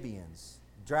amphibians,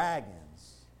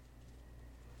 dragons.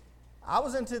 I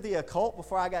was into the occult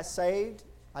before I got saved.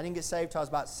 I didn't get saved until I was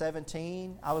about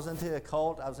 17. I was into the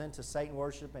occult. I was into Satan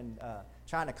worship and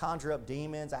trying to conjure up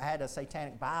demons. I had a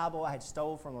satanic Bible I had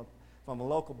stole from a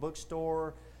local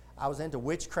bookstore. I was into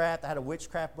witchcraft. I had a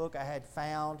witchcraft book I had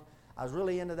found. I was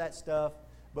really into that stuff.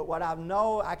 But what I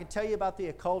can tell you about the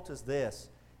occult is this.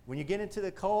 When you get into the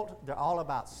occult, they're all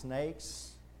about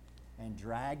snakes and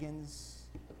dragons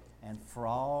and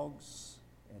frogs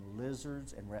and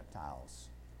lizards and reptiles.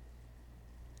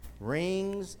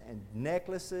 Rings and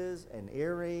necklaces and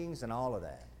earrings and all of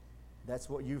that. That's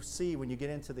what you see when you get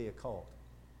into the occult.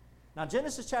 Now,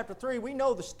 Genesis chapter 3, we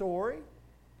know the story.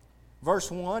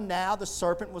 Verse 1, now the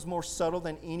serpent was more subtle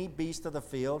than any beast of the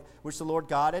field, which the Lord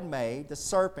God had made. The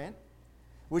serpent,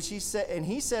 which he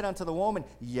said unto the woman,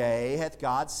 yea, hath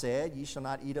God said, ye shall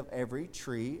not eat of every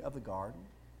tree of the garden.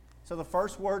 So the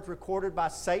first words recorded by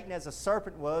Satan as a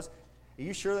serpent was, are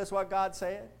you sure that's what God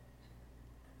said?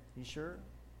 You sure?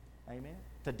 Amen.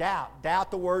 To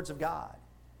doubt the words of God.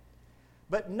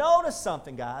 But notice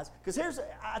something, guys, because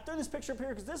I threw this picture up here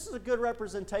because this is a good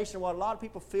representation of what a lot of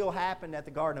people feel happened at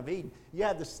the Garden of Eden. You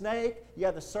have the snake, you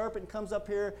have the serpent comes up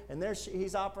here, and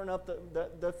he's offering up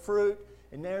the fruit,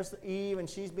 and there's Eve, and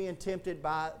she's being tempted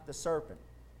by the serpent.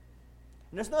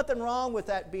 And there's nothing wrong with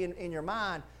that being in your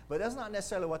mind, but that's not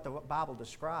necessarily what the Bible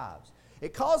describes.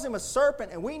 It calls him a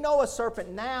serpent, and we know a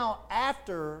serpent now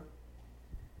after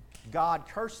God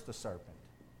cursed the serpent.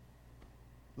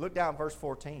 Look down at verse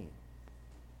 14.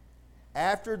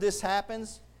 After this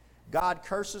happens, God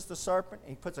curses the serpent.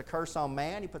 He puts a curse on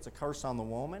man. He puts a curse on the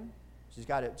woman. She's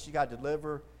got to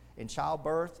deliver in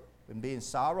childbirth and be in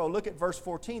sorrow. Look at verse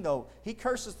 14, though. He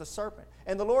curses the serpent.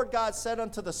 And the Lord God said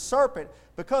unto the serpent,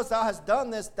 because thou hast done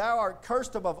this, thou art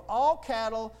cursed above all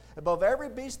cattle, above every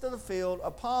beast of the field.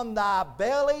 Upon thy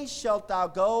belly shalt thou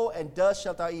go, and dust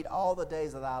shalt thou eat all the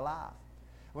days of thy life.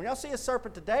 When y'all see a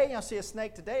serpent today, y'all see a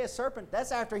snake today, a serpent,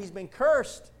 that's after he's been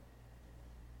cursed.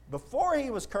 Before he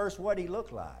was cursed, what did he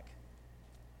look like?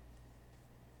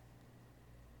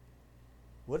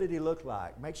 What did he look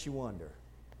like? Makes you wonder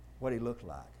what he looked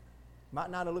like.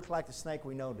 Might not have looked like the snake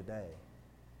we know today.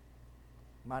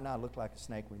 Might not look like the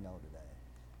snake we know today.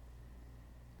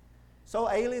 So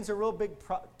aliens are a real big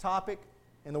topic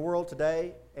in the world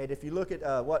today. And if you look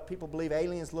at what people believe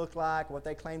aliens look like, what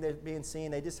they claim they're being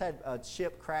seen, they just had a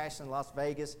ship crash in Las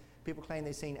Vegas. People claim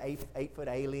they've seen 8-foot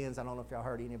aliens. I don't know if y'all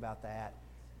heard any about that.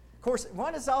 Of course,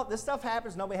 when all this stuff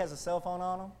happens, nobody has a cell phone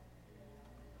on them.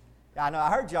 I know, I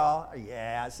heard y'all.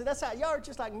 Yeah, see, that's how y'all are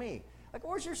just like me. Like,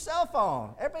 where's your cell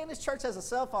phone? Everybody in this church has a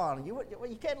cell phone. You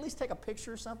can't at least take a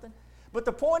picture or something? But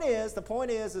the point is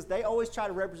they always try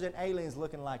to represent aliens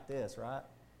looking like this, right?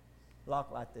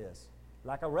 Like this,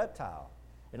 like a reptile.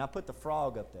 And I put the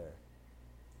frog up there.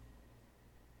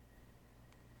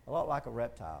 A lot like a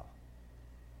reptile.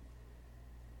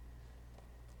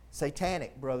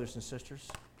 Satanic, brothers and sisters.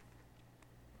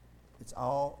 It's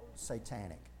all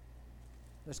satanic.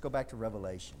 Let's go back to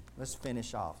Revelation. Let's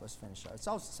finish off. It's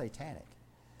all satanic.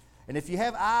 And if you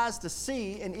have eyes to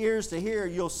see and ears to hear,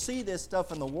 you'll see this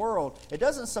stuff in the world. It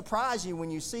doesn't surprise you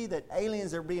when you see that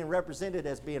aliens are being represented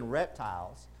as being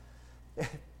reptiles.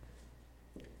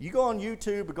 You go on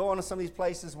YouTube or go on to some of these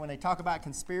places when they talk about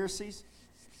conspiracies.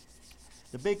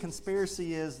 The big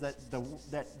conspiracy is that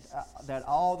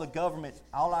all the government,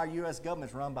 all our U.S. government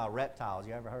is run by reptiles.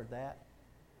 You ever heard that?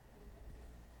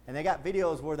 And they got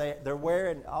videos where they're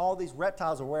wearing, all these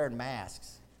reptiles are wearing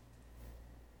masks.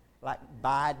 Like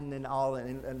Biden and all,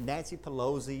 and Nancy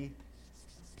Pelosi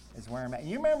is wearing masks.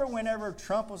 You remember whenever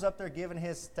Trump was up there giving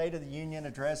his State of the Union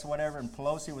address or whatever, and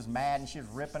Pelosi was mad and she was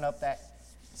ripping up that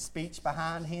speech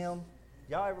behind him?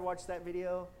 Y'all ever watch that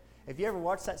video? If you ever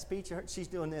watch that speech, she's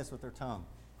doing this with her tongue.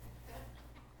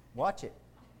 Watch it.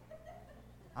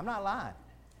 I'm not lying.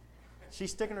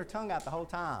 She's sticking her tongue out the whole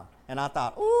time. And I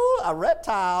thought, ooh, a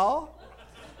reptile.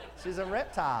 She's a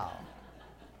reptile.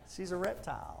 She's a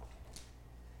reptile.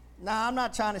 Now, I'm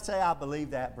not trying to say I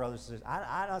believe that, brothers and sisters.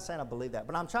 I'm not saying I believe that.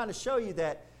 But I'm trying to show you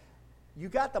that you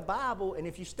got the Bible, and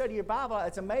if you study your Bible,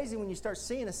 it's amazing when you start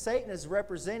seeing that Satan is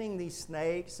representing these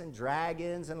snakes and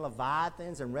dragons and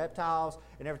leviathans and reptiles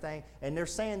and everything. And they're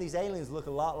saying these aliens look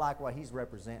a lot like what he's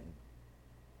representing.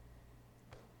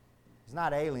 It's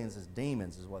not aliens, it's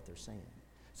demons is what they're saying.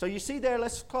 So you see there,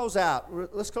 let's close out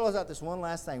this one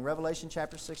last thing. Revelation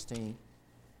chapter 16,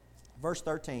 verse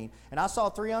 13. And I saw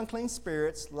 3 unclean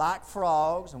spirits like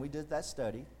frogs, and we did that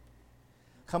study,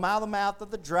 come out of the mouth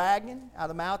of the dragon, out of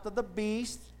the mouth of the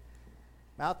beast,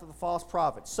 mouth of the false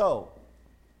prophet. So,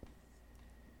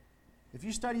 if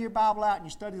you study your Bible out and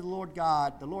you study the Lord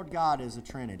God is a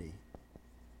Trinity.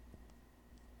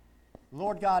 The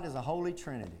Lord God is a holy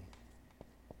Trinity.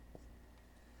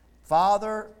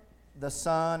 Father, the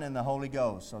Son, and the Holy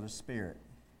Ghost, so the Spirit.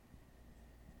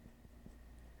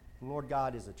 The Lord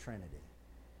God is a Trinity.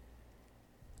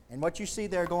 And what you see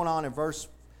there going on in verse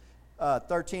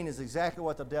 13 is exactly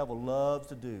what the devil loves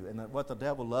to do. And what the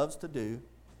devil loves to do,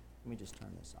 let me just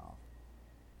turn this off.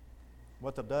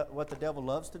 What the devil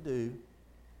loves to do,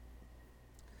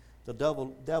 the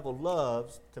devil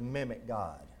loves to mimic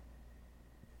God.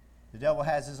 The devil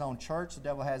has his own church. The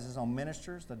devil has his own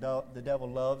ministers. The devil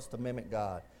loves to mimic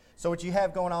God. So what you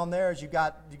have going on there is you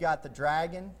got the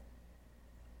dragon,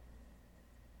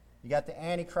 you got the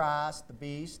Antichrist, the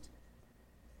beast.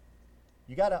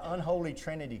 You got an unholy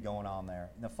trinity going on there,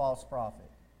 the false prophet.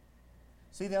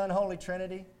 See the unholy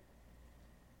trinity?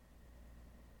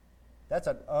 That's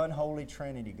an unholy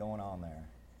trinity going on there.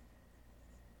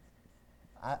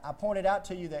 I pointed out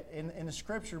to you that in the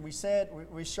scripture we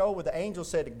show where the angel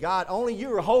said to God, only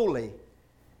you are holy.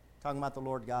 Talking about the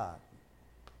Lord God.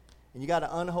 And you got an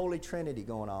unholy trinity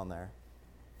going on there.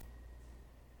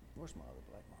 Where's my other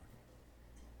black marker?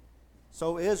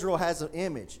 So Israel has an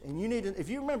image. And you need to, if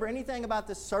you remember anything about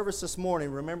this service this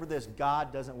morning, remember this: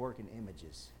 God doesn't work in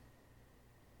images.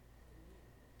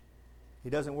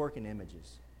 He doesn't work in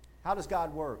images. How does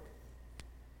God work?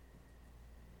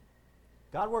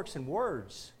 God works in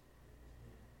words.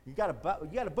 You got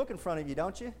a book in front of you,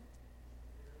 don't you?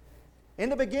 In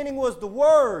the beginning was the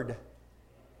Word.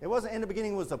 It wasn't in the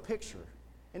beginning was the picture.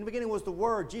 In the beginning was the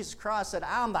Word. Jesus Christ said,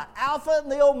 I'm the Alpha and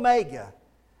the Omega.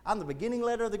 I'm the beginning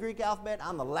letter of the Greek alphabet.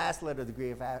 I'm the last letter of the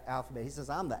Greek alphabet. He says,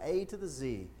 I'm the A to the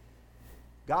Z.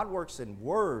 God works in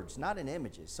words, not in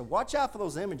images. So watch out for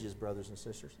those images, brothers and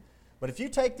sisters. But if you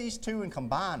take these two and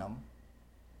combine them,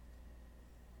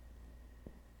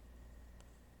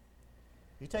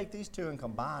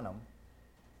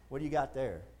 what do you got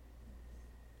there?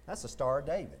 That's the Star of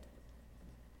David.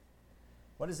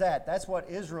 What is that? That's what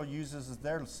Israel uses as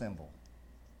their symbol.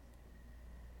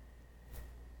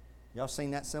 Y'all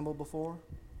seen that symbol before?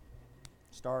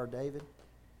 Star of David?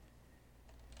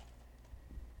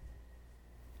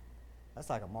 That's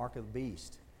like a mark of the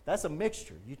beast. That's a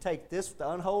mixture. You take this, the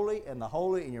unholy and the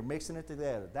holy, and you're mixing it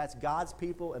together. That's God's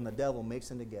people and the devil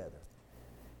mixing together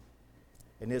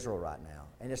in Israel right now.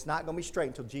 And it's not going to be straight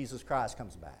until Jesus Christ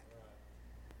comes back.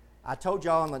 I told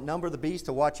y'all on the number of the beast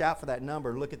to watch out for that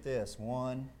number. Look at this.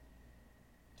 1,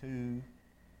 2,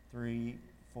 3,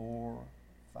 4,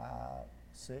 5,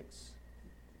 6,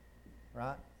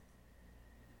 right?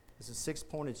 It's a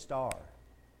 6-pointed star.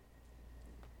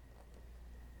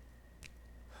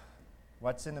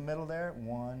 What's in the middle there?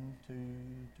 1, 2,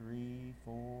 3,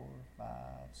 4, 5,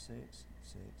 6,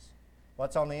 6.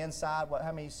 What's on the inside?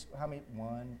 How many?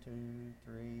 1, 2,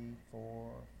 3,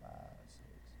 4, 5, 6.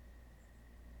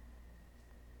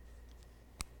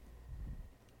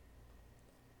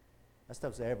 That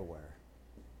stuff's everywhere.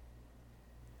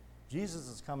 Jesus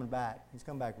is coming back. He's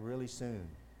coming back really soon.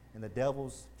 And the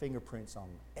devil's fingerprints on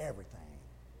everything.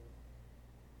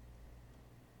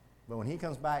 But when he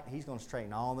comes back, he's going to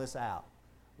straighten all this out.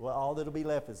 Well, all that'll be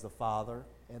left is the Father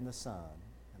and the Son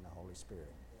and the Holy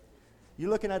Spirit. You're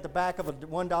looking at the back of a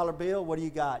 $1 bill. What do you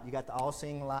got? You got the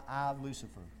all-seeing eye of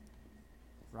Lucifer.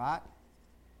 Right?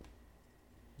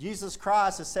 Jesus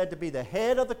Christ is said to be the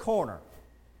head of the corner.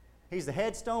 He's the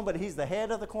headstone, but he's the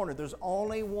head of the corner. There's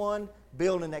only one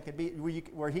building that could be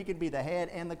where he could be the head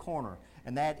and the corner,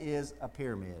 and that is a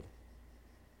pyramid.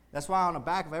 That's why on the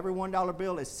back of every $1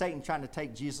 bill is Satan trying to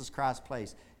take Jesus Christ's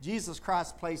place. Jesus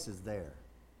Christ's place is there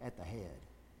at the head.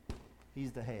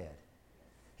 He's the head.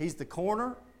 He's the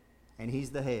corner, and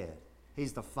he's the head.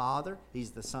 He's the Father,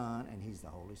 he's the Son, and he's the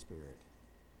Holy Spirit.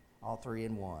 All three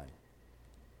in one.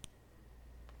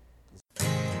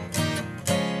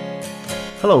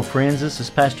 Hello friends, this is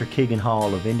Pastor Keegan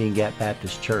Hall of Indian Gap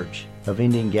Baptist Church of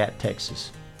Indian Gap,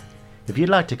 Texas. If you'd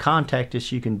like to contact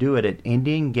us, you can do it at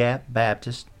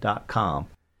IndianGapBaptist.com.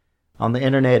 On the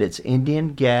internet, it's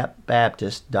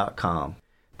IndianGapBaptist.com.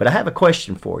 But I have a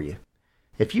question for you.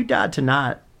 If you died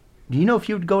tonight, do you know if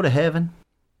you would go to heaven?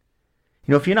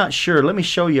 You know, if you're not sure, let me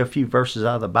show you a few verses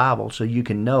out of the Bible so you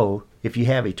can know if you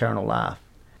have eternal life.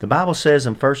 The Bible says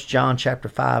in 1 John chapter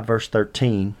 5, verse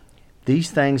 13,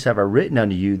 "These things have I written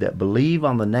unto you that believe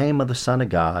on the name of the Son of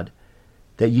God,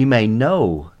 that you may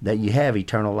know that you have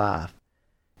eternal life,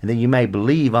 and that you may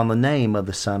believe on the name of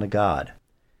the Son of God."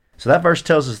 So that verse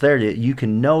tells us there that you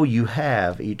can know you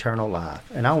have eternal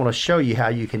life. And I want to show you how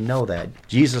you can know that.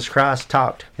 Jesus Christ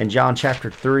talked in John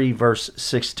chapter 3, verse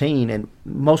 16, and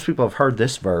most people have heard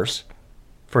this verse.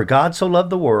 "For God so loved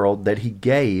the world that he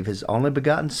gave his only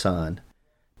begotten Son,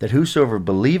 that whosoever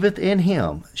believeth in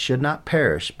him should not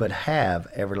perish, but have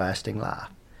everlasting life."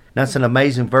 That's an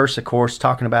amazing verse, of course,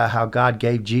 talking about how God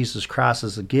gave Jesus Christ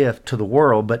as a gift to the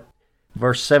world. But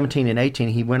verse 17 and 18,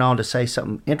 he went on to say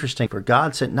something interesting. "For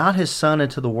God sent not his Son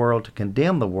into the world to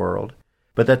condemn the world,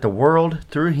 but that the world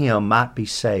through him might be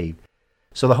saved."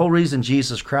 So the whole reason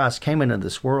Jesus Christ came into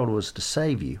this world was to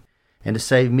save you, and to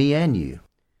save me and you.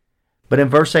 But in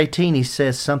verse 18, he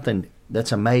says something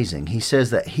that's amazing. He says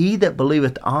that he that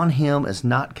believeth on him is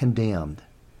not condemned.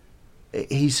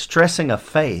 He's stressing a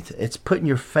faith. It's putting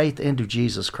your faith into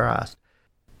Jesus Christ.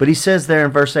 But he says there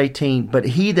in verse 18, "But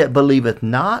he that believeth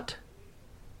not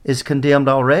is condemned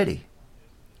already,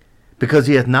 because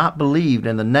he hath not believed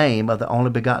in the name of the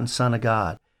only begotten Son of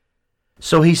God."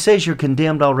 So he says you're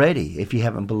condemned already if you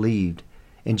haven't believed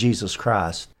in Jesus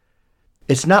Christ.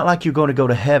 It's not like you're going to go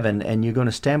to heaven and you're going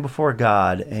to stand before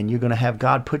God and you're going to have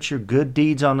God put your good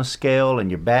deeds on the scale and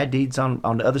your bad deeds on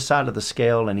the other side of the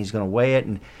scale, and he's going to weigh it,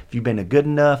 and if you've been a good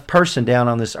enough person down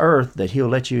on this earth that he'll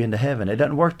let you into heaven. It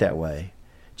doesn't work that way.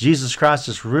 Jesus Christ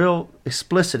is real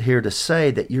explicit here to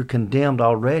say that you're condemned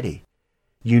already.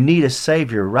 You need a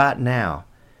Savior right now.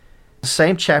 The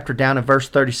same chapter down in verse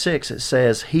 36, it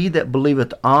says, "He that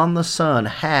believeth on the Son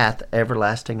hath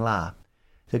everlasting life."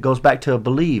 It goes back to a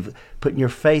believe, putting your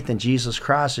faith in Jesus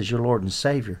Christ as your Lord and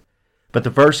Savior. But the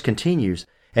verse continues,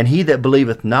 "And he that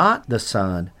believeth not the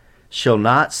Son shall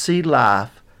not see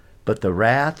life, but the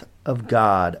wrath of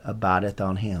God abideth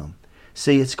on him."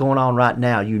 See, it's going on right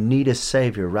now. You need a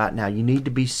Savior right now. You need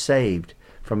to be saved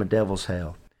from a devil's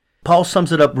hell. Paul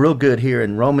sums it up real good here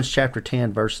in Romans chapter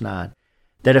 10, verse 9,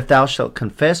 "That if thou shalt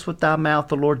confess with thy mouth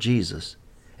the Lord Jesus,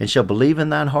 and shalt believe in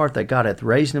thine heart that God hath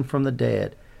raised him from the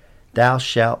dead, thou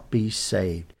shalt be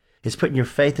saved." It's putting your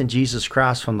faith in Jesus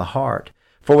Christ from the heart.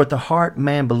 "For with the heart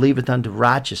man believeth unto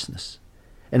righteousness,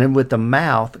 and then with the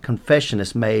mouth confession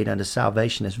is made unto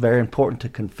salvation." It's very important to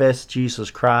confess Jesus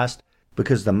Christ,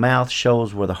 because the mouth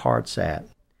shows where the heart's at.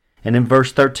 And in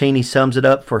verse 13 he sums it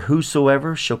up, "For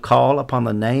whosoever shall call upon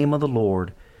the name of the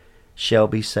Lord shall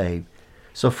be saved."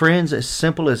 So friends, as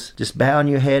simple as just bowing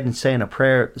your head and saying a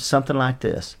prayer, something like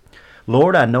this: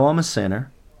 "Lord, I know I'm a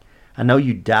sinner. I know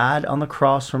you died on the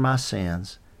cross for my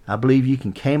sins. I believe you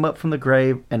came up from the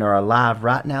grave and are alive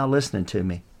right now listening to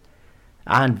me.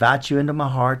 I invite you into my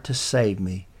heart to save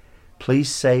me. Please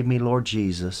save me, Lord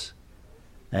Jesus.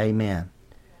 Amen."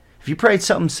 If you prayed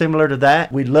something similar to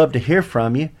that, we'd love to hear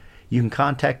from you. You can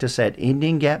contact us at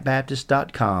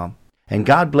IndianGapBaptist.com. And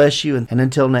God bless you, and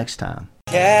until next time.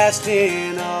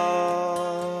 Casting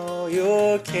all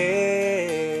your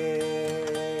care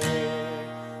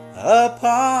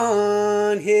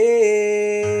upon Him.